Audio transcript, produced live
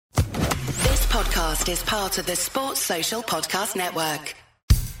podcast is part of the Sports Social Podcast Network.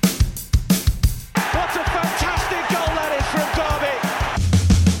 What a fantastic goal that is from Derby!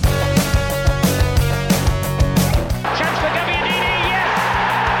 Chance for Gabiadini, yes!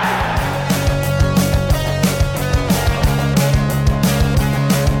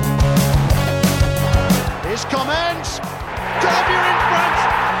 Here's comments. Derby are in front.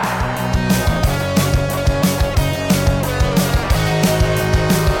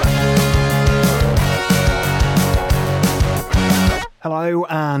 Hello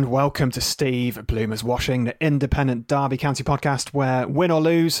and welcome to Steve Bloomer's Washing, the independent Derby County podcast where, win or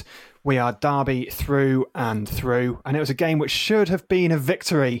lose, we are Derby through and through. And it was a game which should have been a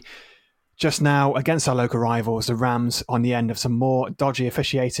victory just now against our local rivals, the Rams, on the end of some more dodgy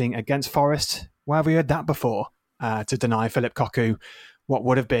officiating against Forest. Where have we heard that before? To deny Philip Cocu what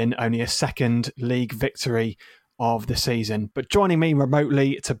would have been only a second league victory of the season. But joining me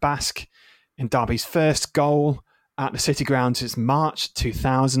remotely to bask in Derby's first goal at the City Ground since March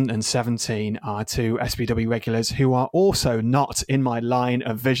 2017 are two SBW regulars who are also not in my line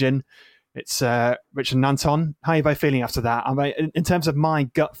of vision. It's Richard and Anton. How are you both feeling after that? I mean, in terms of my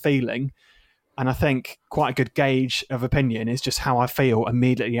gut feeling, and I think quite a good gauge of opinion is just how I feel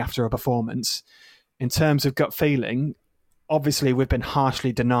immediately after a performance. In terms of gut feeling, obviously we've been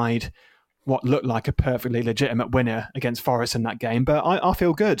harshly denied what looked like a perfectly legitimate winner against Forest in that game, but I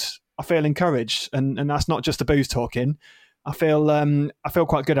feel good. I feel encouraged, and that's not just the booze talking. I feel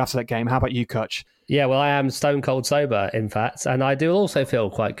quite good after that game. How about you, Kutch? Yeah, well, I am stone cold sober, in fact, and I do also feel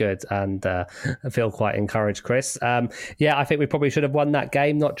quite good and I feel quite encouraged, Chris. Yeah, I think we probably should have won that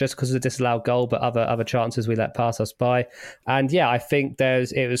game, not just because of the disallowed goal, but other chances we let pass us by. And yeah, I think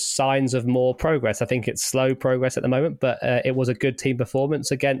it was signs of more progress. I think it's slow progress at the moment, but it was a good team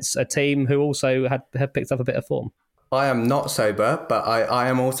performance against a team who also had picked up a bit of form. I am not sober, but I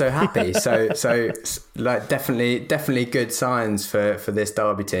am also happy. So like definitely good signs for this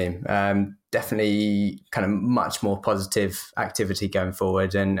Derby team. Definitely kind of much more positive activity going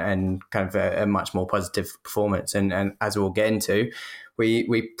forward and kind of a much more positive performance. And as we'll get into,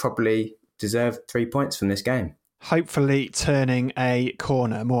 we probably deserve 3 points from this game. Hopefully turning a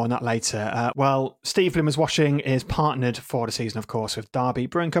corner. More on that later. Well, Steve Bloomer's Washing is partnered for the season, of course, with Derby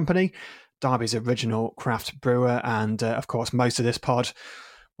Brewing Company, Derby's original craft brewer, and of course most of this pod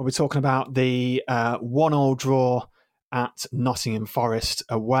we'll be talking about the 1-1 draw at Nottingham Forest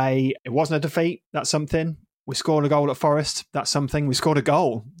away. It wasn't a defeat, that's something. We scored a goal at Forest, that's something. We scored a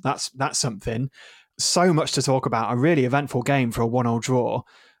goal, that's something. So much to talk about, a really eventful game for a 1-1 draw.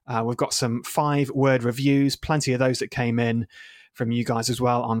 We've got some 5-word reviews, plenty of those that came in from you guys as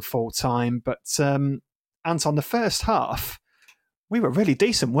well on full time. But Anton, the first half, we were really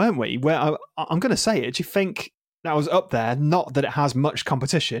decent, weren't we? I'm going to say it. Do you think that was up there? Not that it has much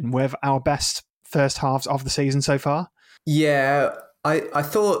competition with our best first halves of the season so far. Yeah, I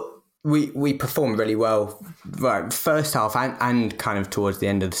thought we performed really well, right, first half and kind of towards the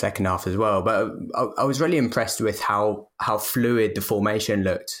end of the second half as well. But I was really impressed with how fluid the formation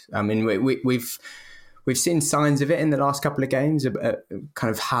looked. I mean, we've seen signs of it in the last couple of games,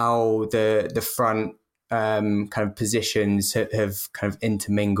 kind of how the front kind of positions have kind of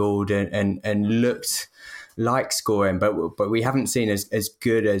intermingled and looked like scoring, but we haven't seen as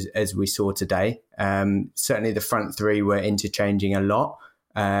good as we saw today. Certainly the front three were interchanging a lot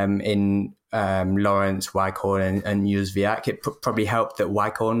in Lawrence, Wycorn and Józwiak. It probably helped that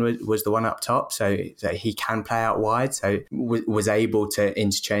Wycorn was the one up top, so he can play out wide, so was able to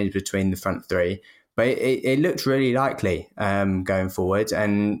interchange between the front three. But it looked really likely going forward,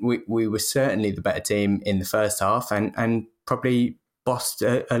 and we were certainly the better team in the first half and probably bossed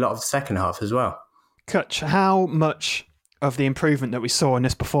a lot of the second half as well. Kutch, how much of the improvement that we saw in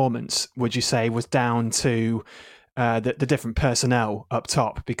this performance would you say was down to the different personnel up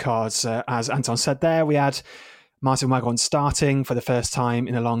top? Because as Anton said there, we had Martin Wycorn starting for the first time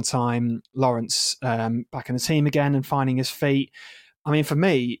in a long time, Lawrence back in the team again and finding his feet. I mean, for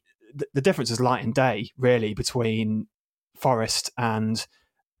me, the difference is light and day, really, between Forest and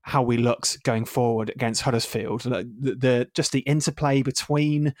how we looked going forward against Huddersfield. Just the interplay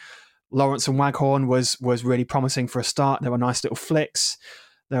between Lawrence and Waghorn was really promising for a start. There were nice little flicks.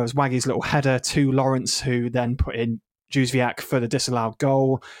 There was Waggy's little header to Lawrence, who then put in Józwiak for the disallowed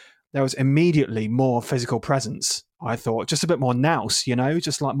goal. There was immediately more physical presence, I thought. Just a bit more nous,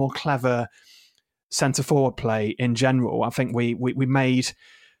 just like more clever centre-forward play in general. I think we made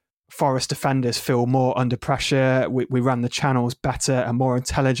Forest defenders feel more under pressure. We ran the channels better and more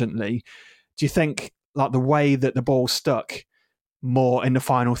intelligently. Do you think like the way that the ball stuck more in the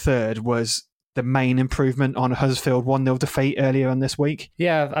final third was the main improvement on a Huddersfield 1-0 defeat earlier on this week?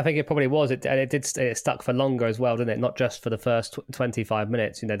 Yeah, I think it probably was. It stuck for longer as well, didn't it? Not just for the first 25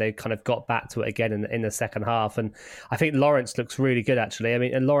 minutes. They kind of got back to it again in the second half. And I think Lawrence looks really good, actually. I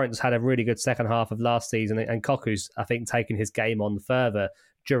mean, and Lawrence had a really good second half of last season. And Koku's, I think, taken his game on further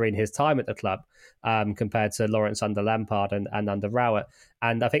during his time at the club compared to Lawrence under Lampard and under Rowett.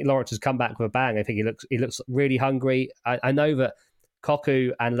 And I think Lawrence has come back with a bang. I think he looks really hungry. I know that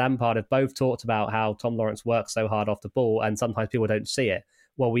Koku and Lampard have both talked about how Tom Lawrence works so hard off the ball, and sometimes people don't see it.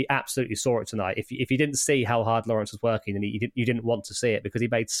 Well, we absolutely saw it tonight. If you didn't see how hard Lawrence was working, then you didn't want to see it, because he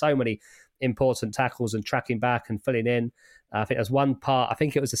made so many important tackles and tracking back and filling in. I think there's one part, I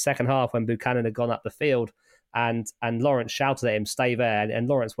think it was the second half, when Buchanan had gone up the field, and Lawrence shouted at him, "Stay there," and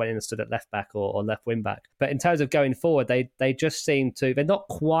Lawrence went in and stood at left back or left wing back. But in terms of going forward, they just seem to, they're not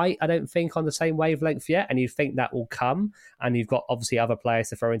quite, I don't think, on the same wavelength yet, and you think that will come, and you've got obviously other players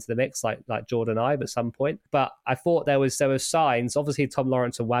to throw into the mix like Jordan Ibe at some point. But I thought there was signs. Obviously Tom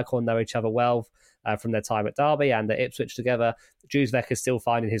Lawrence and Waghorn know each other well from their time at Derby and at Ipswich together. Juzvek is still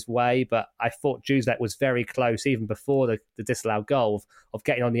finding his way, but I thought Juzvek was very close even before the disallowed goal of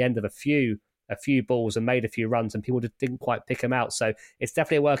getting on the end of a few balls and made a few runs, and people just didn't quite pick him out. So it's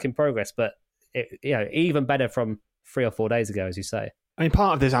definitely a work in progress, but even better from 3 or 4 days ago, as you say. I mean,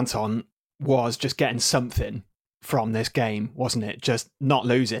 part of this, Anton, was just getting something from this game, wasn't it? Just not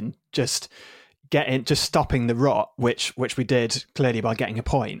losing, just stopping the rot, which we did clearly by getting a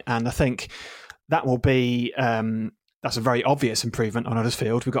point. And I think that will be that's a very obvious improvement on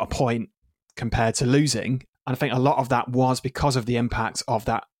Huddersfield. We got a point compared to losing, and I think a lot of that was because of the impact of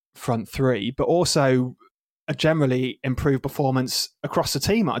that front three, but also a generally improved performance across the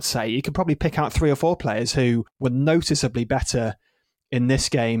team. I'd say you could probably pick out 3 or 4 players who were noticeably better in this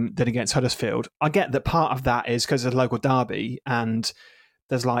game than against Huddersfield. I get that part of that is because it's a local derby and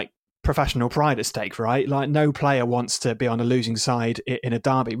there's like professional pride at stake, right? Like no player wants to be on a losing side in a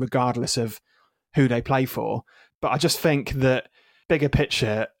derby, regardless of who they play for. But I just think that bigger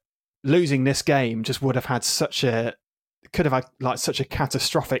picture, losing this game just would have had such a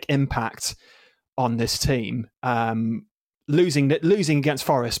catastrophic impact on this team. Losing against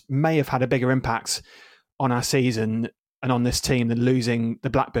Forest may have had a bigger impact on our season and on this team than losing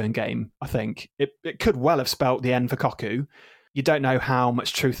the Blackburn game. I think it could well have spelt the end for Koku. You don't know how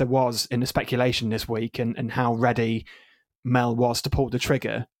much truth there was in the speculation this week and how ready Mel was to pull the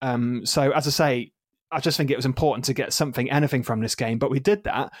trigger. So as I say, I just think it was important to get anything from this game, but we did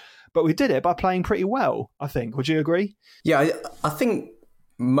that. But we did it by playing pretty well, I think. Would you agree? Yeah, I think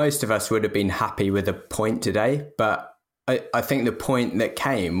most of us would have been happy with a point today, but I think the point that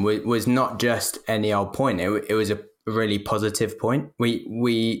came was not just any old point. It was a really positive point.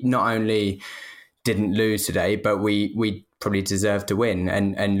 We not only didn't lose today, but we probably deserved to win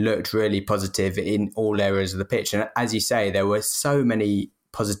and looked really positive in all areas of the pitch. And as you say, there were so many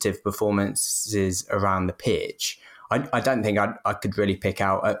positive performances around the pitch. I don't think I could really pick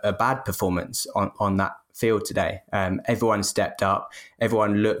out a bad performance on that field today. Everyone stepped up.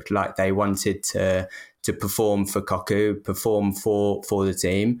 Everyone looked like they wanted to perform for Koku, perform for the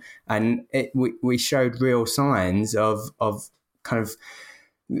team. And we showed real signs of kind of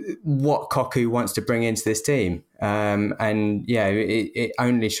what Koku wants to bring into this team. And yeah, it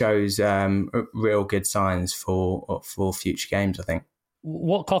only shows real good signs for future games, I think.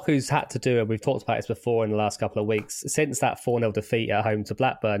 What Koku's had to do, and we've talked about this before in the last couple of weeks, since that 4-0 defeat at home to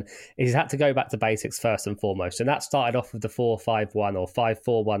Blackburn, is he's had to go back to basics first and foremost. And that started off with the 4-5-1 or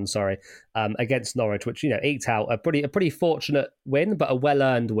 5-4-1, against Norwich, which, eked out a pretty fortunate win, but a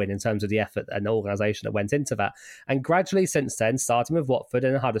well-earned win in terms of the effort and the organisation that went into that. And gradually since then, starting with Watford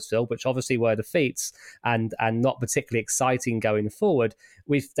and Huddersfield, which obviously were defeats and not particularly exciting going forward,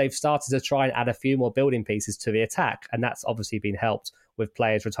 they've started to try and add a few more building pieces to the attack. And that's obviously been helped with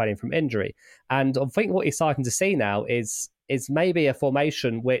players returning from injury. And I think what you're starting to see now is maybe a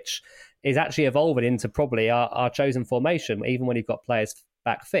formation which is actually evolving into probably our chosen formation, even when you've got players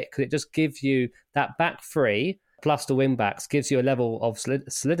back fit, because it just gives you that back three plus the wing backs, gives you a level of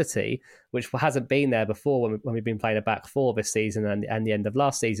solidity which hasn't been there before when we've been playing a back four this season and the end of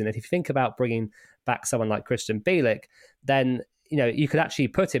last season. And if you think about bringing back someone like Christian Bielik, then you could actually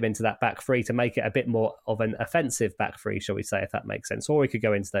put him into that back three to make it a bit more of an offensive back three, shall we say, if that makes sense. Or he could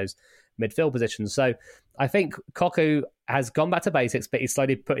go into those midfield positions. So I think Koku has gone back to basics, but he's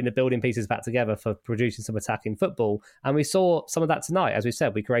slowly putting the building pieces back together for producing some attacking football. And we saw some of that tonight. As we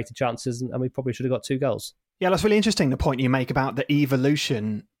said, we created chances and we probably should have got 2 goals. Yeah, that's really interesting, the point you make about the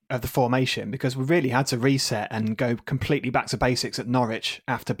evolution of the formation, because we really had to reset and go completely back to basics at Norwich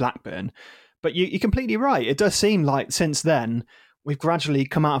after Blackburn. But you're completely right. It does seem like since then, we've gradually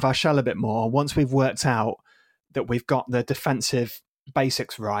come out of our shell a bit more once we've worked out that we've got the defensive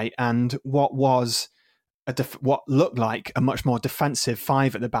basics right, and what looked like a much more defensive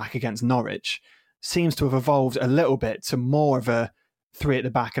 5 at the back against Norwich seems to have evolved a little bit to more of a 3 at the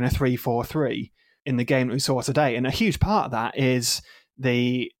back and a 3-4-3 in the game that we saw today. And a huge part of that is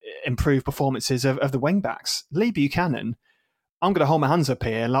the improved performances of the wing-backs. Lee Buchanan, I'm going to hold my hands up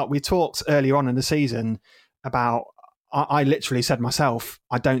here. Like we talked earlier on in the season about, I literally said myself,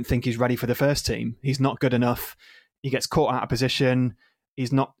 I don't think he's ready for the first team. He's not good enough. He gets caught out of position.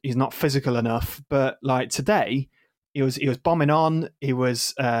 He's not physical enough. But like today, he was bombing on. He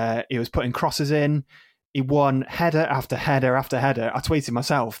was putting crosses in. He won header after header after header. I tweeted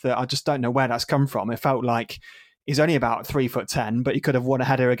myself that I just don't know where that's come from. It felt like he's only about 3'10", but he could have won a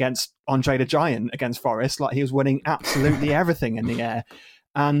header against Andre the Giant against Forest. Like he was winning absolutely everything in the air.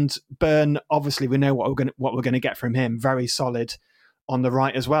 And Byrne, obviously, we know what we're going to get from him. Very solid on the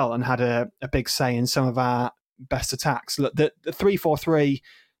right as well, and had a big say in some of our best attacks. Look, the 3-4-3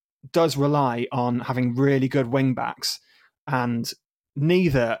 does rely on having really good wing backs, and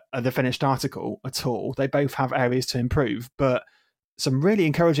neither are the finished article at all. They both have areas to improve, but some really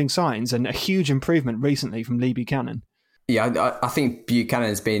encouraging signs and a huge improvement recently from Lee Buchanan. Yeah, I think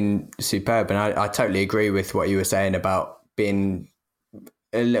Buchanan's been superb, and I totally agree with what you were saying about being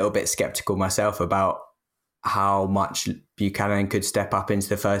a little bit sceptical myself about how much Buchanan could step up into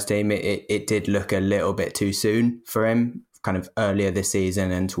the first team. It did look a little bit too soon for him, kind of earlier this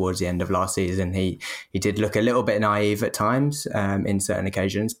season and towards the end of last season. He did look a little bit naive at times in certain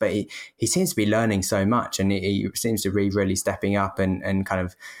occasions, but he seems to be learning so much, and he seems to be really stepping up and kind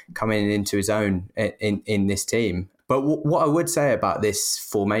of coming into his own in this team. But what I would say about this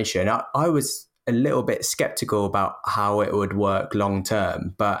formation, I was a little bit skeptical about how it would work long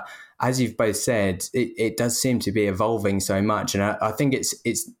term, but as you've both said, it does seem to be evolving so much. And I think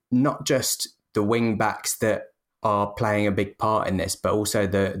it's not just the wing backs that are playing a big part in this, but also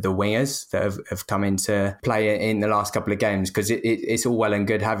the wingers that have come into play in the last couple of games, because it's all well and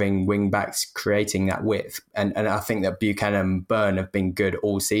good having wing backs creating that width. And I think that Buchanan and Byrne have been good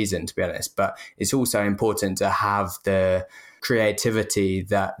all season, to be honest, but it's also important to have the creativity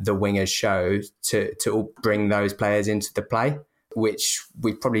that the wingers show to bring those players into the play, which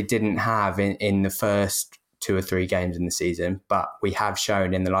we probably didn't have in the first 2 or 3 games in the season, but we have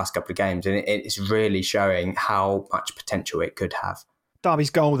shown in the last couple of games, and it's really showing how much potential it could have. Derby's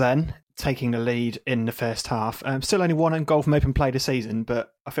goal then, taking the lead in the first half. Still only 1 goal from open play this season,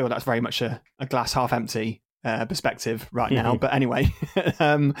 but I feel that's very much a glass half empty perspective right now. But anyway,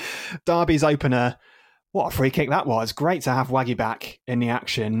 Derby's opener, what a free kick that was. Great to have Waggy back in the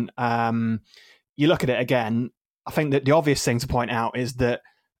action. You look at it again, I think that the obvious thing to point out is that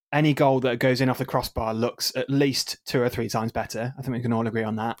any goal that goes in off the crossbar looks at least 2 or 3 times better. I think we can all agree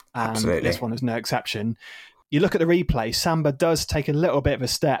on that. Absolutely. This one is no exception. You look at the replay, Samba does take a little bit of a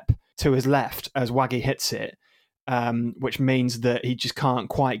step to his left as Waggy hits it, which means that he just can't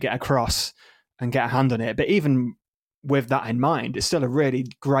quite get across and get a hand on it. But even with that in mind, it's still a really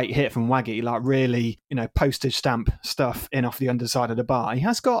great hit from Waggy, like really, postage stamp stuff in off the underside of the bar. He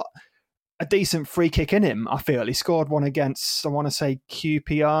has got a decent free kick in him, I feel. He scored one against, I want to say,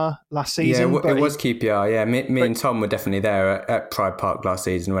 QPR last season. Yeah, it was QPR, yeah. Me and Tom were definitely there at Pride Park last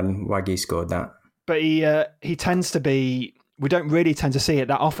season when Waggy scored that. But he tends to be, we don't really tend to see it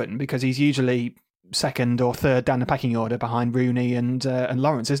that often because he's usually second or third down the pecking order behind Rooney and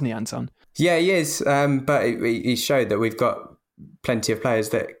Lawrence, isn't he, Anton? Yeah, he is. But he showed that we've got plenty of players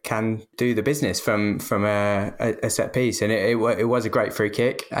that can do the business from a set piece, and it was a great free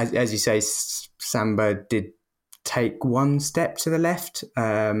kick. As you say, Samba did take 1 step to the left,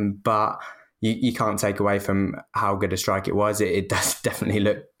 but you can't take away from how good a strike it was. It does definitely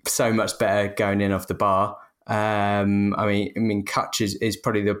look so much better going in off the bar. I mean, Kutch is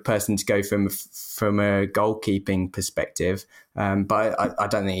probably the person to go from a goalkeeping perspective, but I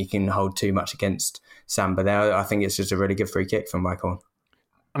don't think you can hold too much against Samba there. I think it's just a really good free kick from Michael.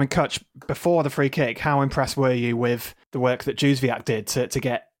 I mean, Kutch, before the free kick, how impressed were you with the work that Juzviak did to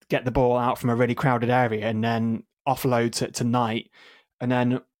get the ball out from a really crowded area and then offload to Knight? And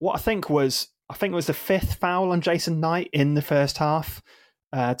then what I think was the 5th foul on Jason Knight in the first half.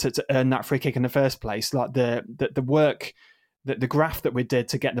 To earn that free kick in the first place, like the work, the graph that we did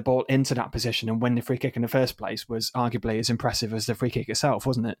to get the ball into that position and win the free kick in the first place was arguably as impressive as the free kick itself,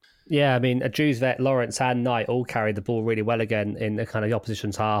 wasn't it? Yeah, I mean, Juzviak, Lawrence and Knight all carried the ball really well again in the kind of the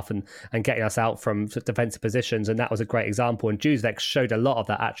opposition's half and getting us out from defensive positions, and that was a great example. And Juzviak showed a lot of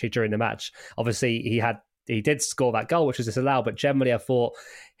that actually during the match. Obviously, he did score that goal, which was disallowed, but generally I thought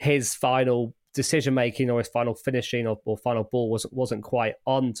his final decision making or his final finishing or final ball wasn't quite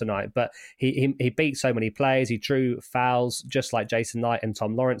on tonight, but he beat so many players. He drew fouls just like Jason Knight and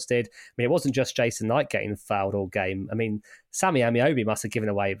Tom Lawrence did. I mean, it wasn't just Jason Knight getting fouled all game. I mean, Sammy Amiobi must have given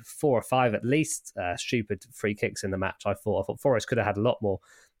away 4 or 5 at least stupid free kicks in the match. I thought Forest could have had a lot more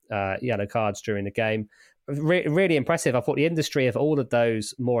yellow cards during the game. Really impressive. I thought the industry of all of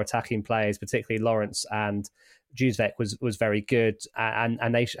those more attacking players, particularly Lawrence and Juzvek, was very good,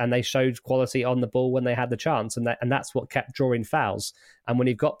 and they showed quality on the ball when they had the chance, and that's what kept drawing fouls. And when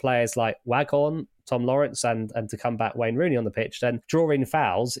you've got players like Waghorn, Tom Lawrence, and to come back Wayne Rooney on the pitch, then drawing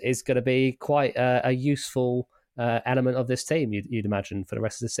fouls is going to be quite a useful element of this team, you'd imagine, for the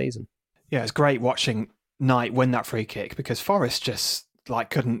rest of the season. Yeah, it's great watching Knight win that free kick because Forest just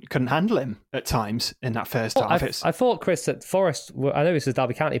couldn't handle him at times in that first half. I thought, Chris, that Forest I know this is a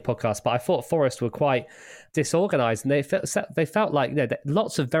Derby County podcast, but I thought Forest were quite disorganised, and they felt like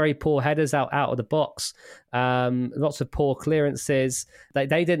lots of very poor headers out of the box, lots of poor clearances. They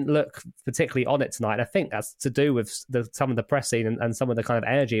didn't look particularly on it tonight. I think that's to do with some of the pressing and some of the kind of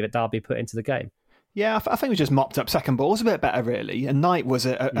energy that Derby put into the game. Yeah, I think we just mopped up second balls a bit better, really, and Knight was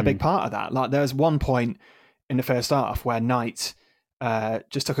a big part of that. Like, there was one point in the first half where Knight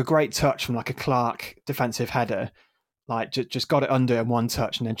just took a great touch from like a Clark defensive header, like just got it under in one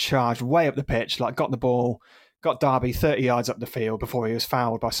touch and then charged way up the pitch, like got the ball, got Derby 30 yards up the field before he was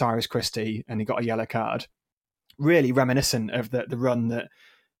fouled by Cyrus Christie and he got a yellow card. Really reminiscent of the run that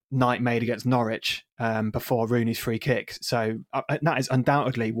Knight made against Norwich before Rooney's free kick. So that is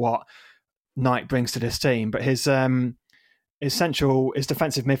undoubtedly what Knight brings to this team. But his defensive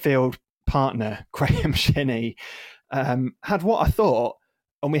midfield partner, Graham Shinney, had what I thought,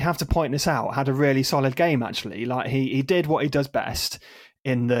 and we have to point this out, had a really solid game, actually. Like, he did what he does best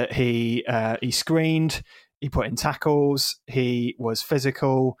in that he screened, he put in tackles, he was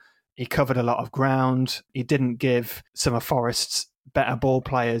physical, he covered a lot of ground, he didn't give some of Forest's better ball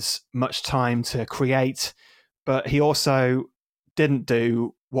players much time to create, but he also didn't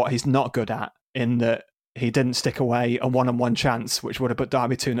do what he's not good at, in that he didn't stick away a one-on-one chance, which would have put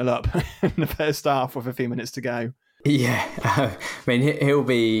Derby 2-0 up in the first half with a few minutes to go. Yeah, I mean, he'll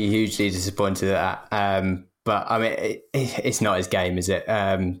be hugely disappointed at that. But I mean, it's not his game, is it?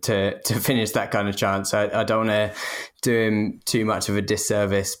 To finish that kind of chance, I don't want to do him too much of a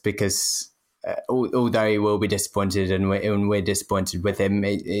disservice, because although he will be disappointed and we're disappointed with him,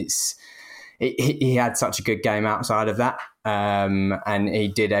 he had such a good game outside of that, and he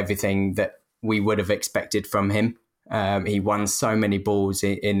did everything that we would have expected from him. He won so many balls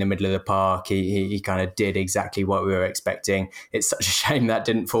in the middle of the park. He kind of did exactly what we were expecting. It's such a shame that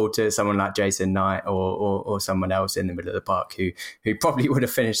didn't fall to someone like Jason Knight or someone else in the middle of the park who probably would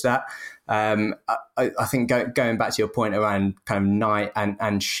have finished that. I think going back to your point around kind of Knight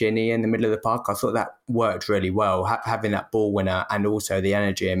and Shinney in the middle of the park, I thought that worked really well. Having that ball winner and also the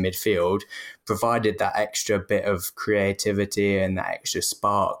energy in midfield provided that extra bit of creativity and that extra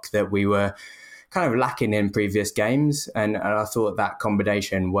spark that we were kind of lacking in previous games, and I thought that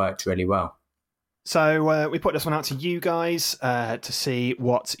combination worked really well. So we put this one out to you guys to see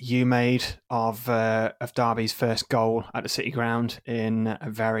what you made of Derby's first goal at the City Ground in a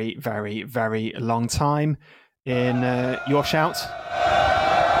very, very, very long time. In your shout.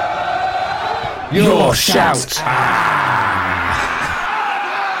 Your shout.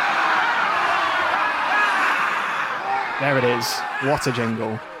 There it is. What a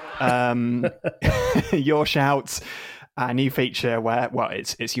jingle. Your shout, a new feature where, well,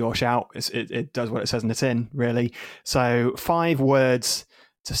 it's your shout. It does what it says in the tin, really. So 5 words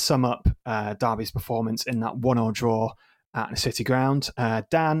to sum up Derby's performance in that 1-1 draw at the City Ground.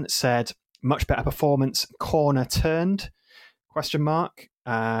 Dan said, much better performance, corner turned, ?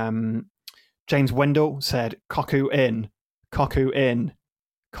 James Wendell said, Koku in, Koku.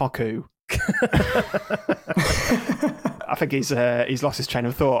 I think he's lost his train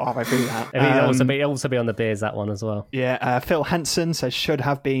of thought halfway through that. He'll also be on the beers, that one as well. Yeah, Phil Henson says should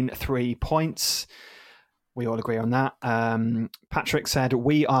have been 3 points. We all agree on that. Patrick said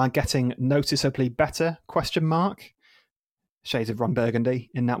we are getting noticeably better, ? Shades of Ron Burgundy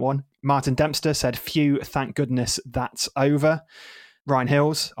in that one. Martin Dempster said phew, thank goodness that's over. Ryan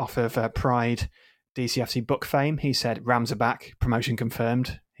Hills, off of Pride DCFC book fame, he said Rams are back, promotion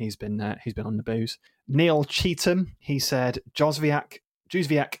confirmed. He's been on the booze. Neil Cheetham, he said Juzviak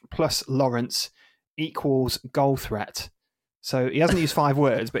plus Lawrence equals goal threat. So he hasn't used 5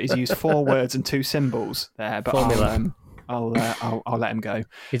 words, but he's used 4 words and 2 symbols there. But I'll let him go.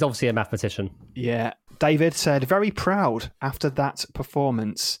 He's obviously a mathematician. Yeah. David said very proud after that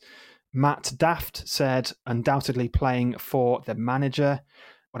performance. Matt Daft said undoubtedly playing for the manager.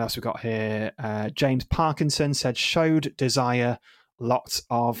 What else we got here? James Parkinson said, showed desire, lots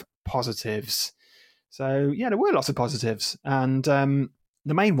of positives. So, yeah, there were lots of positives. And the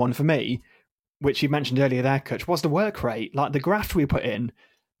main one for me, which you mentioned earlier there, Kutch, was the work rate. Like the graft we put in,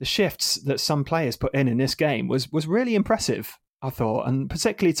 the shifts that some players put in this game was really impressive, I thought. And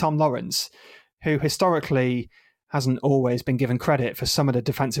particularly Tom Lawrence, who historically hasn't always been given credit for some of the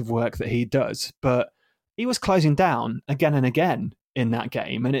defensive work that he does. But he was closing down again and again in that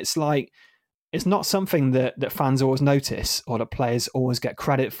game. And it's like, it's not something that fans always notice or that players always get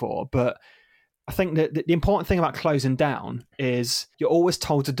credit for. But I think that the important thing about closing down is you're always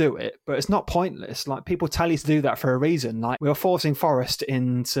told to do it, but it's not pointless. Like, people tell you to do that for a reason. Like, we were forcing Forest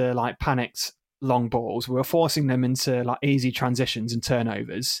into like panicked long balls. We were forcing them into like easy transitions and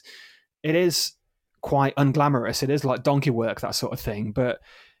turnovers. It is quite unglamorous. It is like donkey work, that sort of thing. But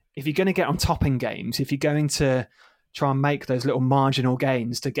if you're going to get on top in games, if you're going to try and make those little marginal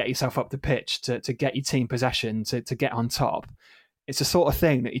gains to get yourself up the pitch, to get your team possession, to get on top, it's the sort of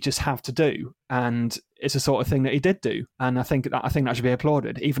thing that you just have to do. And it's the sort of thing that he did do. And I think that should be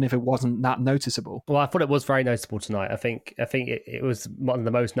applauded, even if it wasn't that noticeable. Well, I thought it was very noticeable tonight. I think it was one of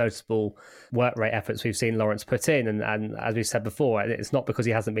the most noticeable work rate efforts we've seen Lawrence put in. And as we said before, it's not because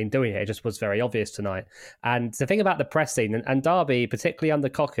he hasn't been doing it. It just was very obvious tonight. And the thing about the pressing, and Derby, particularly under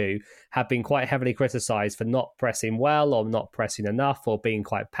Cocu, have been quite heavily criticised for not pressing well or not pressing enough or being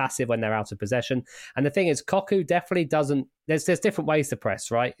quite passive when they're out of possession. And the thing is, Cocu definitely doesn't... There's different ways to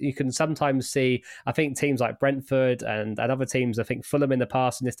press, right? You can sometimes see, I think teams like Brentford and other teams, I think Fulham in the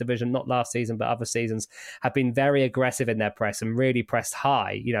past in this division, not last season, but other seasons, have been very aggressive in their press and really pressed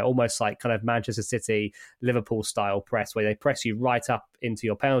high, you know, almost like kind of Manchester City, Liverpool style press, where they press you right up into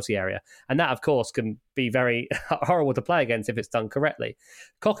your penalty area. And that, of course, can be very horrible to play against if it's done correctly.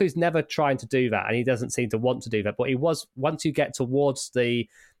 Cocu's never trying to do that, and he doesn't seem to want to do that. But he was, once you get towards the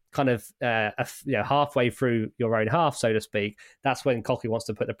kind of halfway through your own half, so to speak, that's when Cocu wants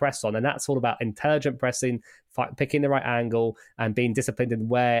to put the press on. And that's all about intelligent pressing, picking the right angle and being disciplined in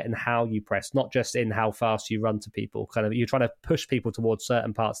where and how you press, not just in how fast you run to people. Kind of, you're trying to push people towards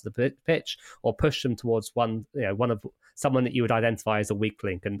certain parts of the pitch or push them towards someone that you would identify as a weak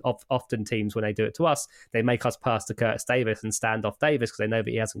link. And often teams, when they do it to us, they make us pass to Curtis Davis and stand off Davis because they know that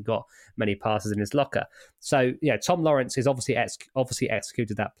he hasn't got many passes in his locker. So, Tom Lawrence has obviously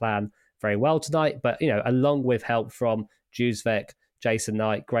executed that plan very well tonight, but, along with help from Juzvek, Jason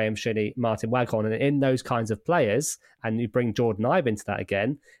Knight, Graham Shinnie, Martin Waghorn, and in those kinds of players, and you bring Jordan Ibe into that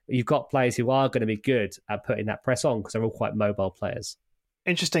again, you've got players who are going to be good at putting that press on because they're all quite mobile players.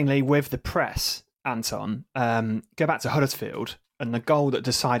 Interestingly, with the press, Anton, go back to Huddersfield and the goal that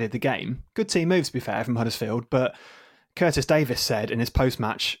decided the game. Good team moves, to be fair, from Huddersfield, but Curtis Davis said in his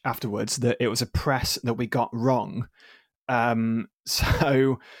post-match afterwards that it was a press that we got wrong.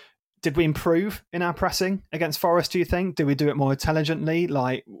 So did we improve in our pressing against Forest, do you think? Did we do it more intelligently?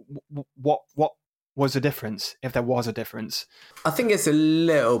 Like, what was the difference, if there was a difference? I think it's a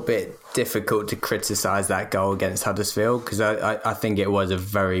little bit difficult to criticise that goal against Huddersfield because I think it was a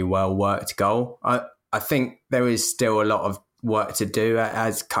very well-worked goal. I think there is still a lot of work to do,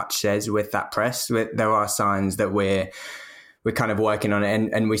 as Kutch says, with that press. There are signs that we're kind of working on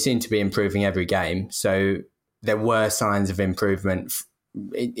it, and we seem to be improving every game. So there were signs of improvement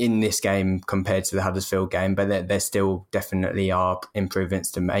in this game compared to the Huddersfield game, but there still definitely are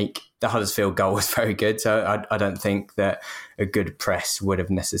improvements to make. The Huddersfield goal was very good, so I don't think that a good press would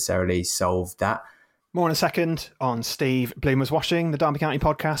have necessarily solved that. More in a second on Steve Bloomer's Washing, the Derby County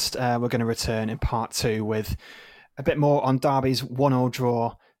podcast. We're going to return in part 2 with a bit more on Derby's 1-1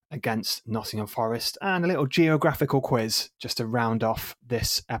 draw against Nottingham Forest and a little geographical quiz just to round off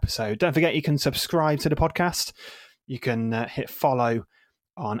this episode. Don't forget you can subscribe to the podcast. You can hit follow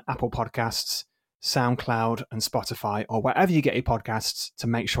on Apple Podcasts, SoundCloud and Spotify, or wherever you get your podcasts to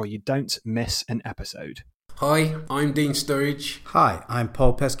make sure you don't miss an episode. Hi, I'm Dean Sturridge. Hi, I'm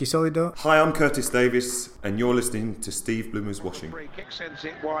Paul Pesky-Solido. Hi, I'm Curtis Davis, and you're listening to Steve Bloomer's Washing. Free kick sends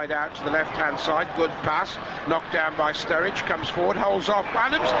it wide out to the left-hand side. Good pass. Knocked down by Sturridge. Comes forward, holds off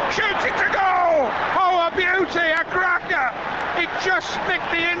Adams. Shoots it to goal! Oh, a beauty, a cracker! It just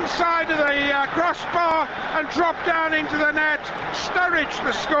nicked the inside of the crossbar and dropped down into the net. Sturridge,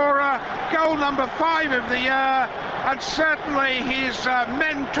 the scorer. Goal number 5 of the year. And certainly his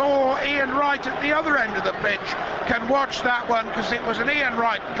mentor, Ian Wright, at the other end of the pitch, can watch that one because it was an Ian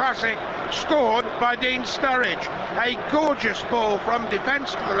Wright classic scored by Dean Sturridge. A gorgeous ball from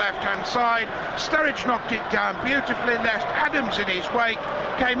defence to the left-hand side. Sturridge knocked it down beautifully, left Adams in his wake,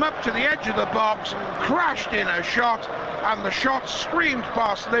 came up to the edge of the box, crashed in a shot, and the shot screamed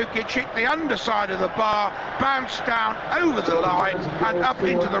past Lukic, hit the underside of the bar, bounced down over the line and up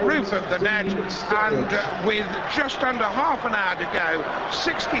into the roof of the net, and with just under half an hour to go,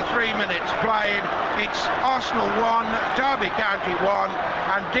 63 minutes played, it's Arsenal 1, Derby County 1,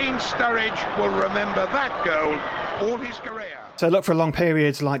 and Dean Sturridge will remember that goal all his career. So look, for long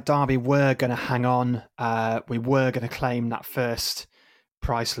periods like Derby were going to hang on. We were going to claim that first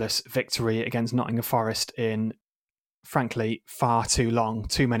priceless victory against Nottingham Forest in, frankly, far too long,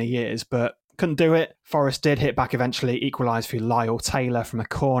 too many years, but couldn't do it. Forest did hit back eventually, equalised through Lyle Taylor from a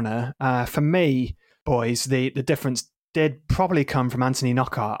corner. For me, boys, the difference did probably come from Anthony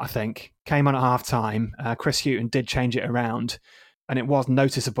Knockaert, I think. Came on at half-time. Chris Hughton did change it around, and it was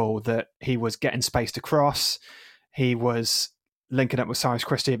noticeable that he was getting space to cross. He was linking up with Cyrus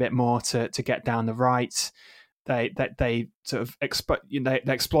Christie a bit more to get down the right. They sort of they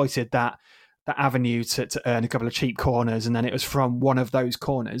exploited that avenue to earn a couple of cheap corners, and then it was from one of those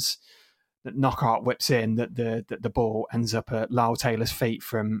corners that Knockaert whips in that the ball ends up at Lyle Taylor's feet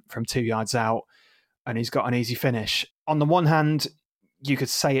from 2 yards out, and he's got an easy finish. On the one hand, you could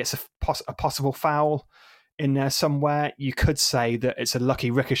say it's a possible foul in there somewhere. You could say that it's a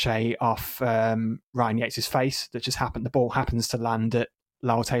lucky ricochet off Ryan Yates' face that just happened. The ball happens to land at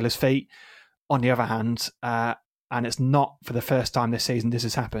Lyle Taylor's feet. On the other hand, and it's not for the first time this season this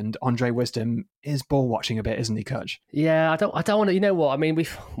has happened, Andre Wisdom is ball watching a bit, isn't he, Coach? Yeah, I don't want to. You know what I mean?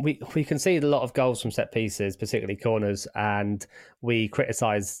 We concede a lot of goals from set pieces, particularly corners, and we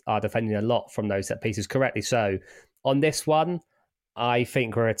criticise our defending a lot from those set pieces. Correctly so. On this one, I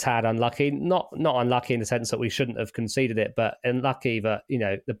think we're a tad unlucky. Not unlucky in the sense that we shouldn't have conceded it, but unlucky that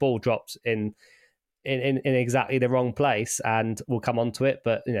the ball dropped in exactly the wrong place, and we'll come on to it.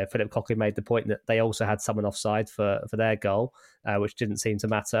 But Philip Cocky made the point that they also had someone offside for their goal, which didn't seem to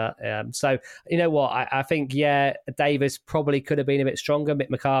matter. So you know what, I think Davis probably could have been a bit stronger.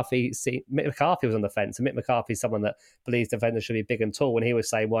 Mick McCarthy was on the fence, and Mick McCarthy's someone that believes defenders should be big and tall, and he was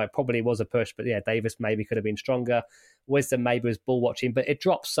saying, well, it probably was a push, but Davis maybe could have been stronger. Wisdom maybe was ball watching, but it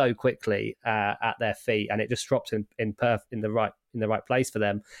dropped so quickly at their feet, and it just dropped in the right place for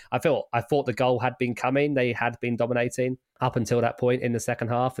them. I thought the goal had been coming. They had been dominating up until that point in the second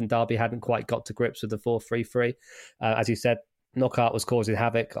half, and Derby hadn't quite got to grips with the 4-3-3. As you said, Knockaert was causing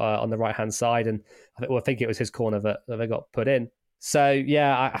havoc on the right-hand side, and I think it was his corner that they got put in. So,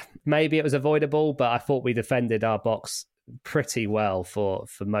 maybe it was avoidable, but I thought we defended our box pretty well for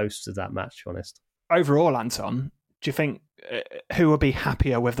most of that match, to be honest. Overall, Anton, do you think who would be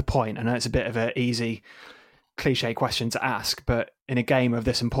happier with the point? I know it's a bit of an easy cliche question to ask, but in a game of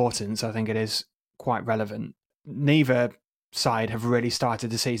this importance, I think it is quite relevant. Neither side have really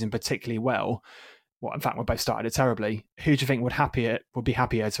started the season particularly well. Well, in fact, we both started it terribly. Who do you think would be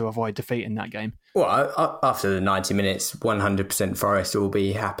happier to avoid defeat in that game? Well, after the 90 minutes, 100% Forest will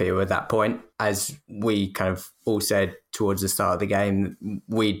be happier with that point. As we kind of all said towards the start of the game,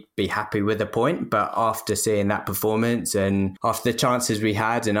 we'd be happy with a point. But after seeing that performance and after the chances we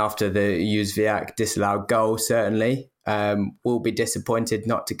had and after the Jóźwiak disallowed goal, certainly, we'll be disappointed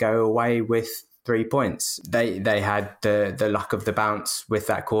not to go away with 3 points. They had the luck of the bounce with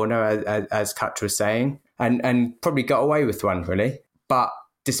that corner, as Kutch was saying, and probably got away with one, really. But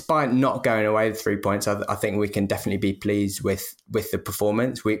despite not going away with 3 points, I think we can definitely be pleased with the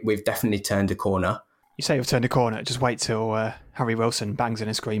performance. We've definitely turned a corner. You say we've turned a corner. Just wait till Harry Wilson bangs in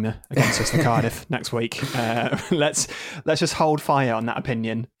a screamer against us for Cardiff next week. Let's just hold fire on that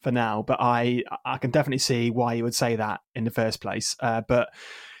opinion for now. But I can definitely see why you would say that in the first place. But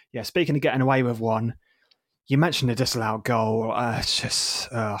yeah, speaking of getting away with one, you mentioned the disallowed goal. It's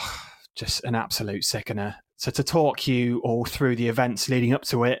just an absolute sickener. So to talk you all through the events leading up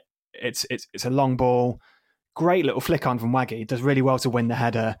to it, it's a long ball, great little flick on from Waggy, does really well to win the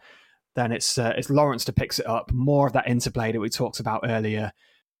header. Then it's Lawrence that picks it up. More of that interplay that we talked about earlier.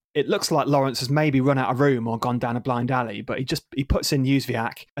 It looks like Lawrence has maybe run out of room or gone down a blind alley, but he puts in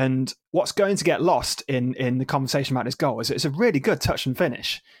Jóźwiak. And what's going to get lost in the conversation about this goal is it's a really good touch and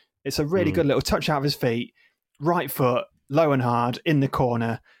finish. It's a really good little touch out of his feet, right foot, low and hard, in the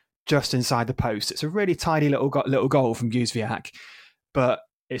corner, just inside the post. It's a really tidy little goal from Jóźwiak, but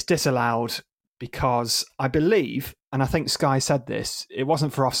it's disallowed because I believe, and I think Sky said this, it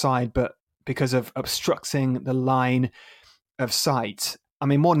wasn't for offside, but because of obstructing the line of sight. I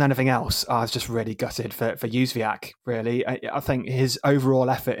mean, more than anything else, I was just really gutted for Jóźwiak, really. I think his overall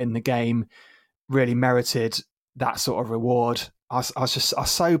effort in the game really merited that sort of reward. I was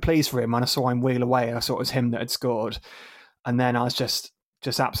so pleased for him when I saw him wheel away. I saw it was him that had scored. And then I was just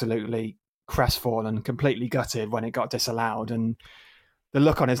absolutely crestfallen, completely gutted when it got disallowed. And the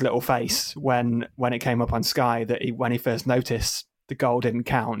look on his little face when it came up on Sky that when he first noticed the goal didn't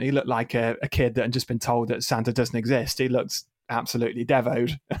count, he looked like a kid that had just been told that Santa doesn't exist. He looked absolutely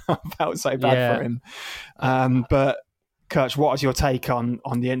devoed. I felt so bad for him. But Kutch, what was your take on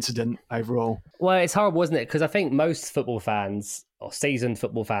the incident overall? Well, it's horrible, isn't it? Because I think most football fans or seasoned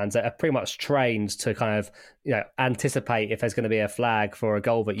football fans are pretty much trained to kind of, anticipate if there's going to be a flag for a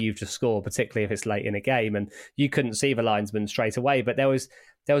goal that you've just scored, particularly if it's late in a game. And you couldn't see the linesman straight away, but there was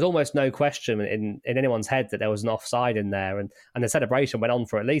almost no question in anyone's head that there was an offside in there. And the celebration went on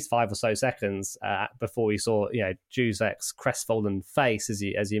for at least 5 or so seconds before we saw, Juzek's crestfallen face,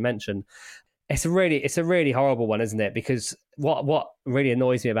 as you mentioned. It's a really horrible one, isn't it? Because what really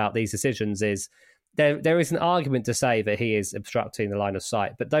annoys me about these decisions is there is an argument to say that he is obstructing the line of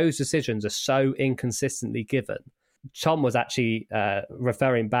sight, but those decisions are so inconsistently given. Tom was actually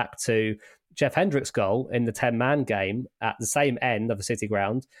referring back to Jeff Hendrick's goal in the 10-man game at the same end of the City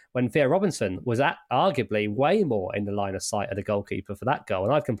ground when Theo Robinson was arguably way more in the line of sight of the goalkeeper for that goal.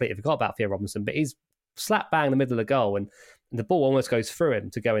 And I'd completely forgot about Theo Robinson, but he's slap bang in the middle of the goal and the ball almost goes through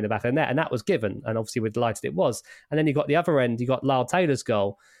him to go in the back of the net. And that was given. And obviously we're delighted it was. And then you got the other end, you got Lyle Taylor's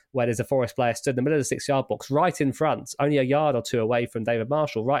goal where there's a Forest player stood in the middle of the 6-yard box right in front, only a yard or two away from David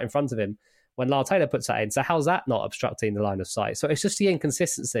Marshall, right in front of him when Lyle Taylor puts that in. So how's that not obstructing the line of sight? So it's just the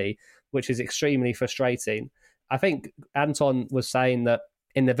inconsistency, which is extremely frustrating. I think Anton was saying that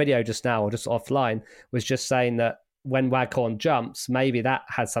in the video just now, or just offline, was just saying that when Waghorn jumps, maybe that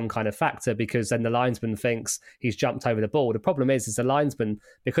has some kind of factor because then the linesman thinks he's jumped over the ball. The problem is the linesman,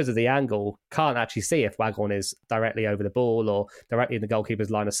 because of the angle, can't actually see if Waghorn is directly over the ball or directly in the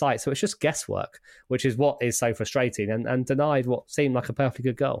goalkeeper's line of sight. So it's just guesswork, which is what is so frustrating and denied what seemed like a perfectly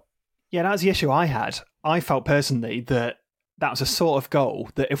good goal. Yeah, that was the issue I had. I felt personally that was a sort of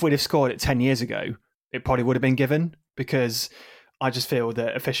goal that if we'd have scored it 10 years ago, it probably would have been given because I just feel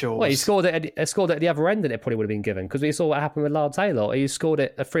that officials... Well, he scored it at the other end and it probably would have been given because we saw what happened with Lyle Taylor. He scored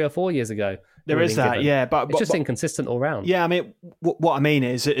it 3 or 4 years ago. There is that, yeah. But it's just inconsistent all round. Yeah, I mean, what I mean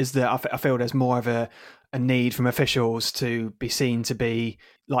is that I feel there's more of a need from officials to be seen to be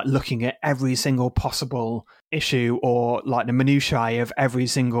like looking at every single possible issue or like the minutiae of every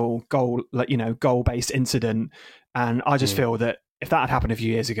single goal, goal-based incident. And I just feel that if that had happened a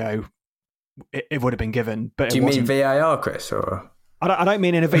few years ago, it would have been given. But do you mean VAR, Chris? Or I don't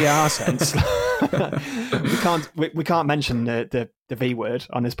mean in a VAR sense. we can't mention the V word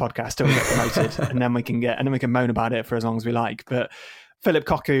on this podcast till we get promoted, and then we can moan about it for as long as we like. But Philip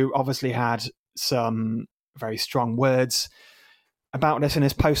Cocu obviously had some very strong words about this in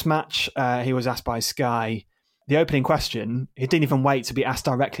his post-match. He was asked by Sky the opening question. He didn't even wait to be asked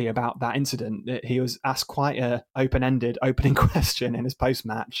directly about that incident. He was asked quite a open-ended opening question in his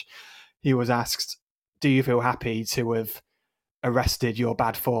post-match. He was asked, do you feel happy to have arrested your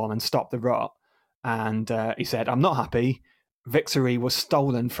bad form and stopped the rot? And he said, I'm not happy. Victory was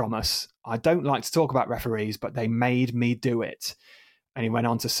stolen from us. I don't like to talk about referees, but they made me do it. And he went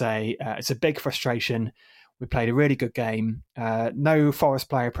on to say, it's a big frustration. We played a really good game. No Forest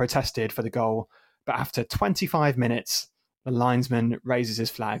player protested for the goal, but after 25 minutes, the linesman raises his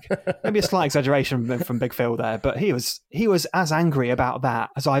flag. Maybe a slight exaggeration from Big Phil there, but he was as angry about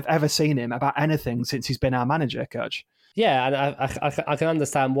that as I've ever seen him about anything since he's been our manager, Coach. Yeah, and I can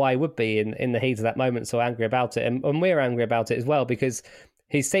understand why he would be in the heat of that moment so angry about it. And we're angry about it as well because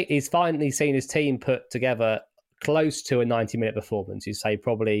he's finally seen his team put together close to a 90-minute performance. You say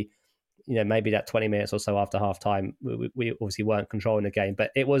probably, maybe that 20 minutes or so after half-time, we obviously weren't controlling the game,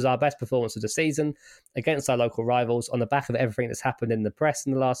 but it was our best performance of the season against our local rivals on the back of everything that's happened in the press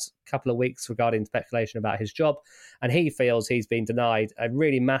in the last couple of weeks regarding speculation about his job. And he feels he's been denied a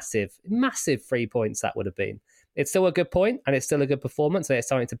really massive 3 points that would have been. It's still a good point and it's still a good performance and it's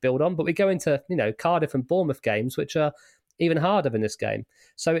something to build on, but we go into, Cardiff and Bournemouth games, which are even harder than this game.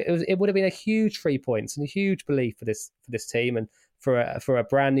 So it would have been a huge 3 points and a huge belief for this team and for a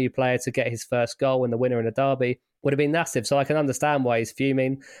brand new player to get his first goal and the winner in a derby would have been massive. So I can understand why he's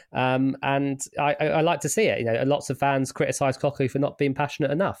fuming. And I like to see it. Lots of fans criticise Cocu for not being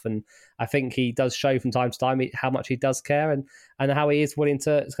passionate enough. And I think he does show from time to time how much he does care and how he is willing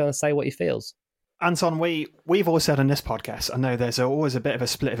to say what he feels. Anton, we've always said on this podcast, I know there's always a bit of a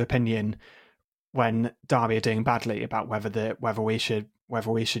split of opinion when Derby are doing badly about whether we should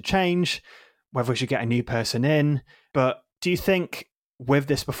change, whether we should get a new person in. But do you think with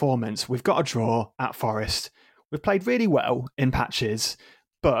this performance, we've got a draw at Forest, we've played really well in patches,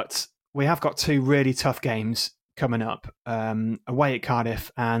 but we have got 2 really tough games coming up, away at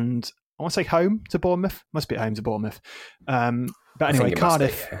Cardiff and I want to say home to Bournemouth. Must be at home to Bournemouth. But anyway,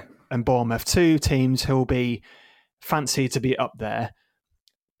 Cardiff and Bournemouth, 2 teams who will be fancied to be up there.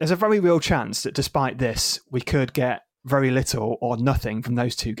 there's a very real chance that despite this, we could get very little or nothing from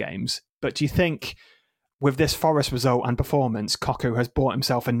those two games. But do you think with this Forest result and performance, Koku has bought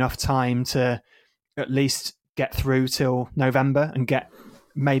himself enough time to at least get through till November and get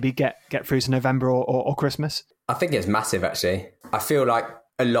through to November or Christmas? I think it's massive, actually. I feel like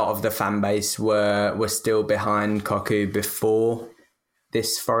a lot of the fan base were still behind Koku before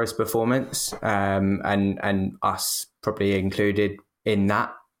this Forest performance, and us probably included in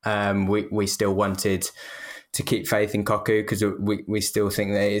that. We still wanted to keep faith in Koku because we still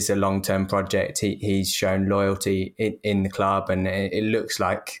think that it's a long-term project. He's shown loyalty in the club, and it looks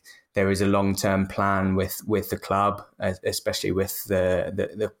like there is a long-term plan with the club, especially with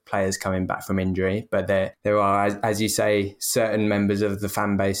the players coming back from injury. But there are, as you say, certain members of the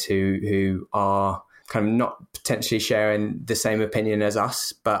fan base who are kind of not potentially sharing the same opinion as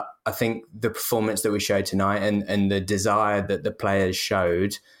us. But I think the performance that we showed tonight and the desire that the players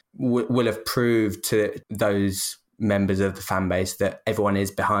showed will have proved to those members of the fan base that everyone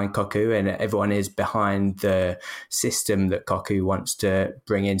is behind Koku and everyone is behind the system that Koku wants to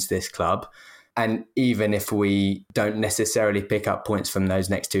bring into this club. And even if we don't necessarily pick up points from those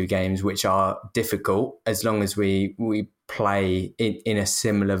next two games, which are difficult, as long as we play in a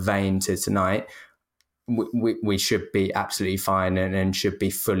similar vein to tonight, we should be absolutely fine and should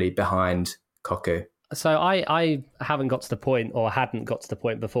be fully behind Koku. So I haven't got to the point, or hadn't got to the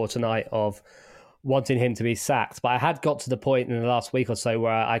point before tonight, of wanting him to be sacked. But I had got to the point in the last week or so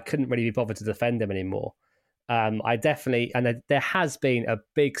where I couldn't really be bothered to defend him anymore. There has been a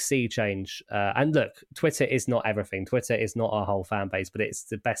big sea change. And look, Twitter is not everything. Twitter is not our whole fan base, but it's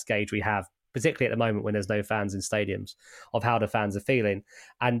the best gauge we have, particularly at the moment when there's no fans in stadiums, of how the fans are feeling.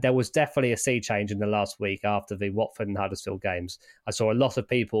 And there was definitely a sea change in the last week after the Watford and Huddersfield games. I saw a lot of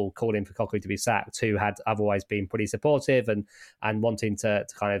people calling for Koku to be sacked who had otherwise been pretty supportive and wanting to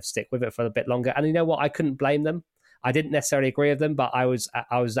kind of stick with it for a bit longer. And you know what? I couldn't blame them. I didn't necessarily agree with them, but I was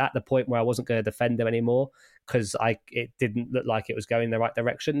at the point where I wasn't going to defend them anymore because it didn't look like it was going in the right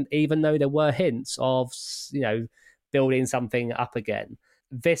direction, even though there were hints of, building something up again.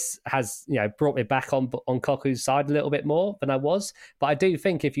 This has, brought me back on Koku's side a little bit more than I was. But I do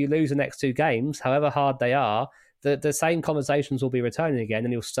think if you lose the next two games, however hard they are, the same conversations will be returning again,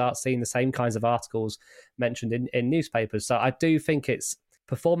 and you'll start seeing the same kinds of articles mentioned in newspapers. So I do think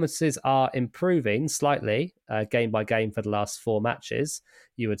performances are improving slightly, game by game for the last 4 matches,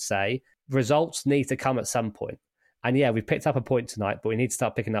 you would say. Results need to come at some point. And yeah, we picked up a point tonight, but we need to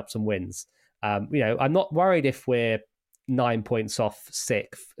start picking up some wins. I'm not worried if we're 9 points off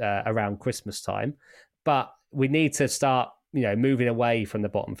 6th around Christmas time, but we need to start moving away from the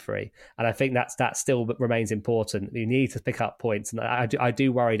bottom 3, and I think that still remains important. You need to pick up points, and I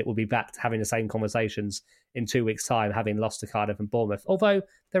do worry that we'll be back to having the same conversations in 2 weeks' time, having lost to Cardiff and Bournemouth, although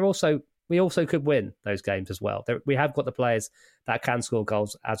we also could win those games as well. We have got the players that can score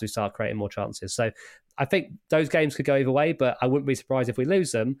goals as we start creating more chances, so I think those games could go either way, but I wouldn't be surprised if we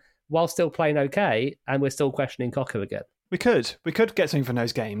lose them while still playing okay and we're still questioning Koku again. We could get something from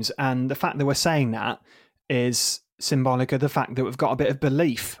those games, and the fact that we're saying that is symbolic of the fact that we've got a bit of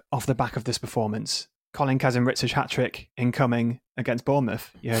belief off the back of this performance. Colin Kazim-Ritz's hat-trick incoming against Bournemouth.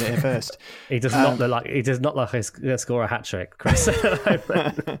 You heard it here first. He does not look like he's going to score a hat-trick, Chris.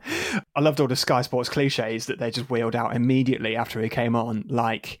 I loved all the Sky Sports cliches that they just wheeled out immediately after he came on,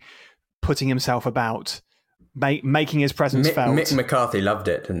 like putting himself about, making his presence felt. Mick McCarthy loved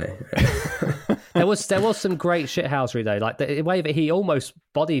it, didn't he? There was some great shithousery though, like the way that he almost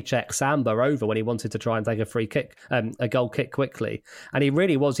body checked Samba over when he wanted to try and take a free kick, a goal kick quickly, and he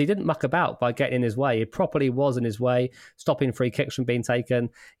really was. He didn't muck about by getting in his way. He properly was in his way, stopping free kicks from being taken.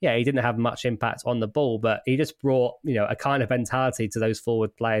 Yeah, he didn't have much impact on the ball, but he just brought a kind of mentality to those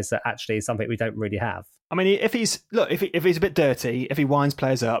forward players that actually is something we don't really have. I mean, if he's a bit dirty, if he winds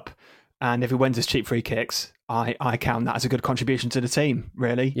players up, and if he wins his cheap free kicks, I count that as a good contribution to the team,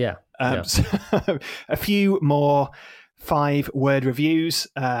 really. Yeah. So a few more 5-word reviews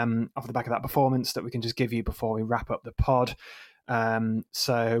off the back of that performance that we can just give you before we wrap up the pod.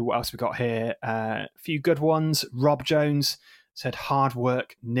 So what else we got here? A few good ones. Rob Jones said, hard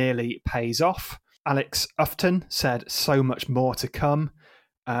work nearly pays off. Alex Ufton said, so much more to come.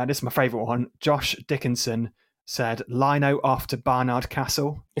 This is my favourite one. Josh Dickinson said, Lino off to Barnard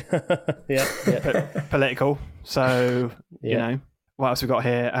Castle. Yeah. Political. So, what else we got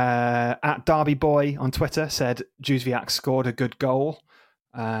here? At Derby Boy on Twitter said, Juzviak scored a good goal.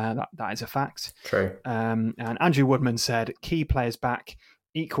 That is a fact. True. And Andrew Woodman said, key players back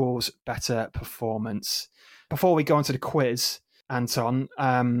equals better performance. Before we go on to the quiz, Anton,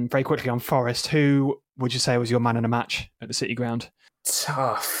 very quickly on Forest, who would you say was your man in the match at the City Ground?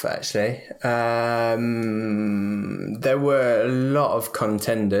 tough, actually. There were a lot of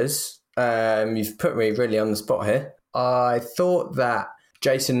contenders. You've put me really on the spot here. I thought that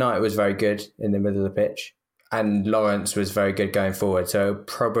Jason Knight was very good in the middle of the pitch, and Lawrence was very good going forward. So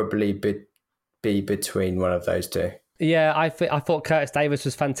probably be between one of those two. Yeah, I thought Curtis Davis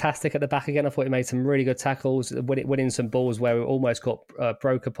was fantastic at the back again. I thought he made some really good tackles, winning some balls where we almost got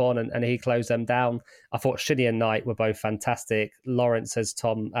broke upon, and he closed them down. I thought Shinnie and Knight were both fantastic. Lawrence, as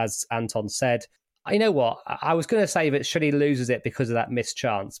Anton said. You know what? I was going to say that Shinnie loses it because of that missed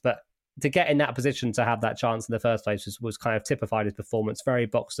chance, but to get in that position to have that chance in the first place was kind of typified his performance. Very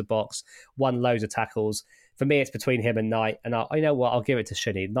box to box, won loads of tackles. For me, it's between him and Knight, and you know what? I'll give it to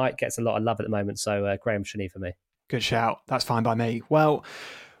Shinnie. Knight gets a lot of love at the moment, so Graham Shinnie for me. Good shout. That's fine by me. Well,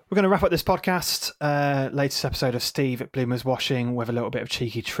 we're going to wrap up this podcast, latest episode of Steve at Bloomers Washing, with a little bit of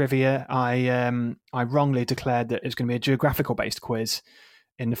cheeky trivia. I wrongly declared that it was going to be a geographical-based quiz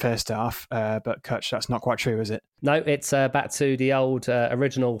in the first half, but Kutch, that's not quite true, is it? No, it's back to the old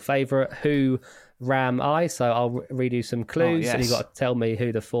original favourite, who Ram I. So I'll read you some clues, and you've got to tell me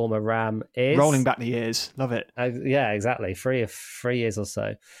who the former Ram is. Rolling back the years. Love it. Yeah, exactly. 3 years or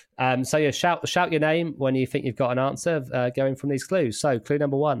so. So yeah, shout your name when you think you've got an answer going from these clues. So clue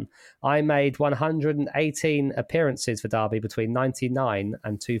number 1. I made 118 appearances for Derby between 1999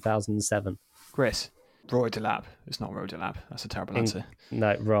 and 2007. Chris. Roy Delap. It's not Roy Delap. That's a terrible answer.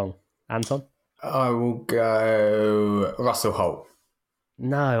 No, wrong. Anton? I will go Russell Holt.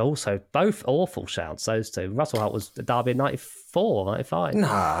 No, also both awful shouts, those two. Russell Holt was the Derby in 94, 95.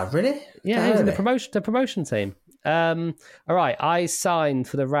 Nah, really? Yeah, he was in the promotion team. All right, I signed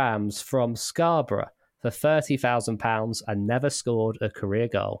for the Rams from Scarborough for £30,000 and never scored a career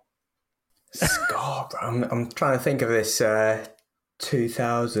goal. Scarborough? I'm trying to think of this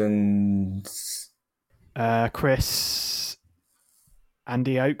 2000s. Chris...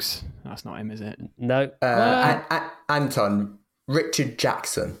 Andy Oakes? That's not him, is it? No. Anton... Richard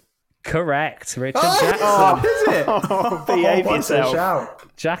Jackson. Correct, Richard Jackson. Oh, is it? Behave yourself.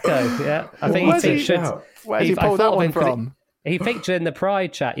 Jacko, yeah. I think he featured... Where's he pulled that one from? He featured in the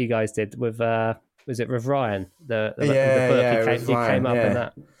Pride chat you guys did with, was it with Ryan? The book he came up in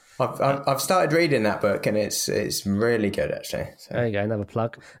that. I've started reading that book, and it's really good, actually. So. There you go, another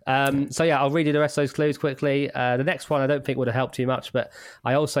plug. So yeah, I'll read you the rest of those clues quickly. The next one I don't think would have helped you much, but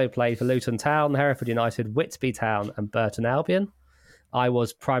I also played for Luton Town, Hereford United, Whitby Town and Burton Albion. I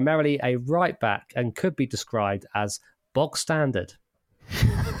was primarily a right back and could be described as bog standard.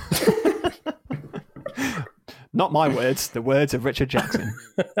 Not my words, the words of Richard Jackson.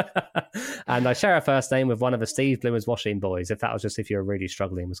 And I share a first name with one of the Steve Bloomers Washing boys. If you were really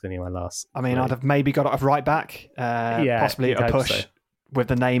struggling, was going to be my last. I mean, I'd have maybe got it off right back, possibly a push with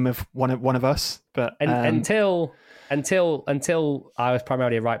the name of one of us. But until I was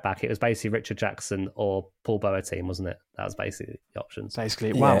primarily a right back, it was basically Richard Jackson or Paul Boateng, wasn't it? That was basically the options.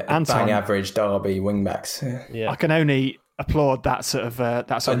 Basically, wow, Anton, bang average Derby wingbacks. Yeah, I can only applaud that sort of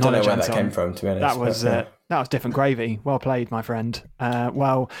knowledge. I don't know where that came from, to be honest. That was different gravy. Well played, my friend.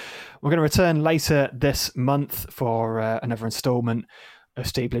 Well, we're going to return later this month for another instalment of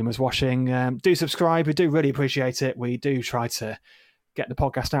Steve Bloomers Washing. Do subscribe. We do really appreciate it. We do try to get the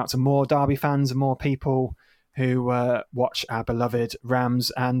podcast out to more Derby fans and more people who watch our beloved Rams.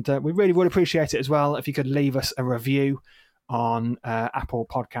 And we really would appreciate it as well if you could leave us a review on Apple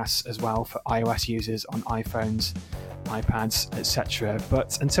Podcasts as well for iOS users on iPhones, iPads, etc.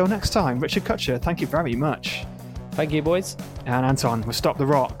 But until next time, Richard Kutcher, thank you very much. Thank you, boys. And Anton, we'll stop the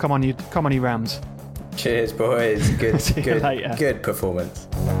rot. Come on, you Rams. Cheers, boys. Good, See you later. Good performance.